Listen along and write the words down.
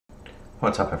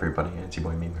What's up, everybody? It's your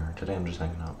boy Meme here. Today I'm just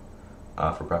hanging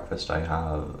out. For breakfast I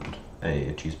had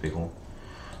a cheese bagel,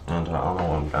 and I don't know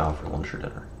what I'm gonna have for lunch or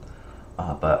dinner.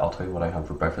 But I'll tell you what I had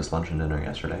for breakfast, lunch, and dinner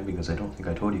yesterday, because I don't think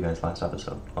I told you guys last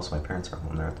episode. Also, my parents are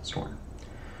home, they're at the store.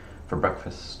 For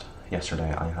breakfast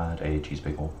yesterday I had a cheese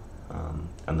bagel,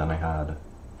 and then I had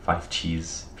 5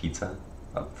 cheese pizza,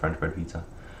 French bread pizza,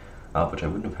 which I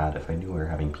wouldn't have had if I knew we were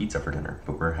having pizza for dinner,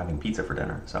 but we're having pizza for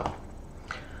dinner, so.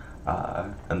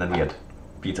 And then we had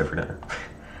pizza for dinner.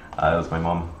 It was my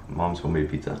mom's homemade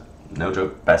pizza. No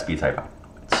joke, best pizza I've had.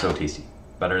 It's so tasty.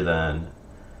 Better than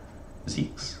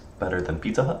Zeke's, better than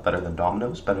Pizza Hut, better than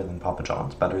Domino's, better than Papa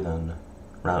John's, better than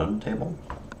Round Table.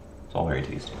 It's all very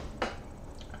tasty.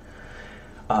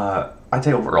 I'd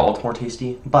say overall it's more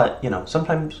tasty, but,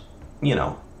 sometimes,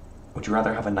 would you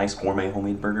rather have a nice gourmet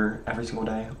homemade burger every single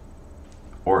day?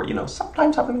 Or,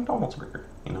 sometimes have a McDonald's burger,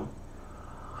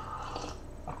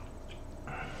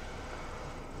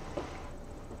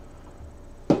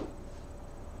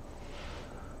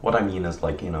 What I mean is,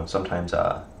 like, sometimes you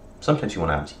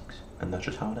want to have Zeke's, and that's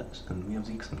just how it is, and we have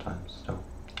Zeke's sometimes, so,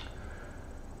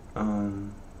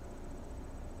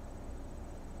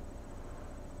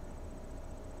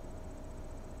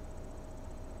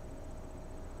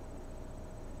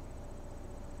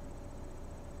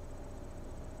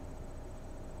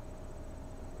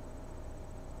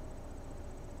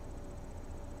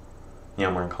 yeah,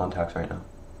 I'm wearing contacts right now,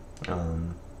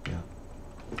 yeah.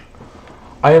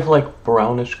 I have, like,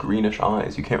 brownish, greenish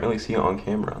eyes. You can't really see it on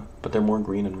camera, but they're more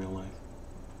green in real life.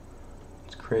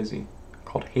 It's crazy.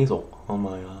 Called Hazel on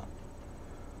my,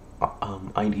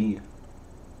 ID.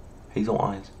 Hazel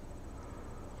eyes.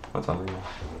 That's unreal.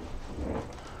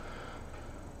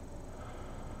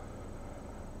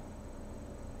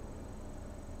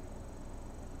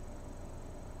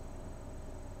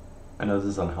 I know this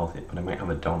is unhealthy, but I might have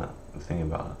a donut. I'm thinking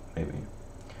about it, maybe.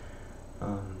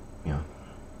 Yeah.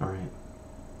 Alright.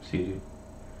 See you, dude.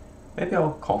 Maybe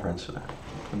I'll call friends today.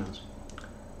 Who knows?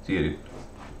 See you, dude.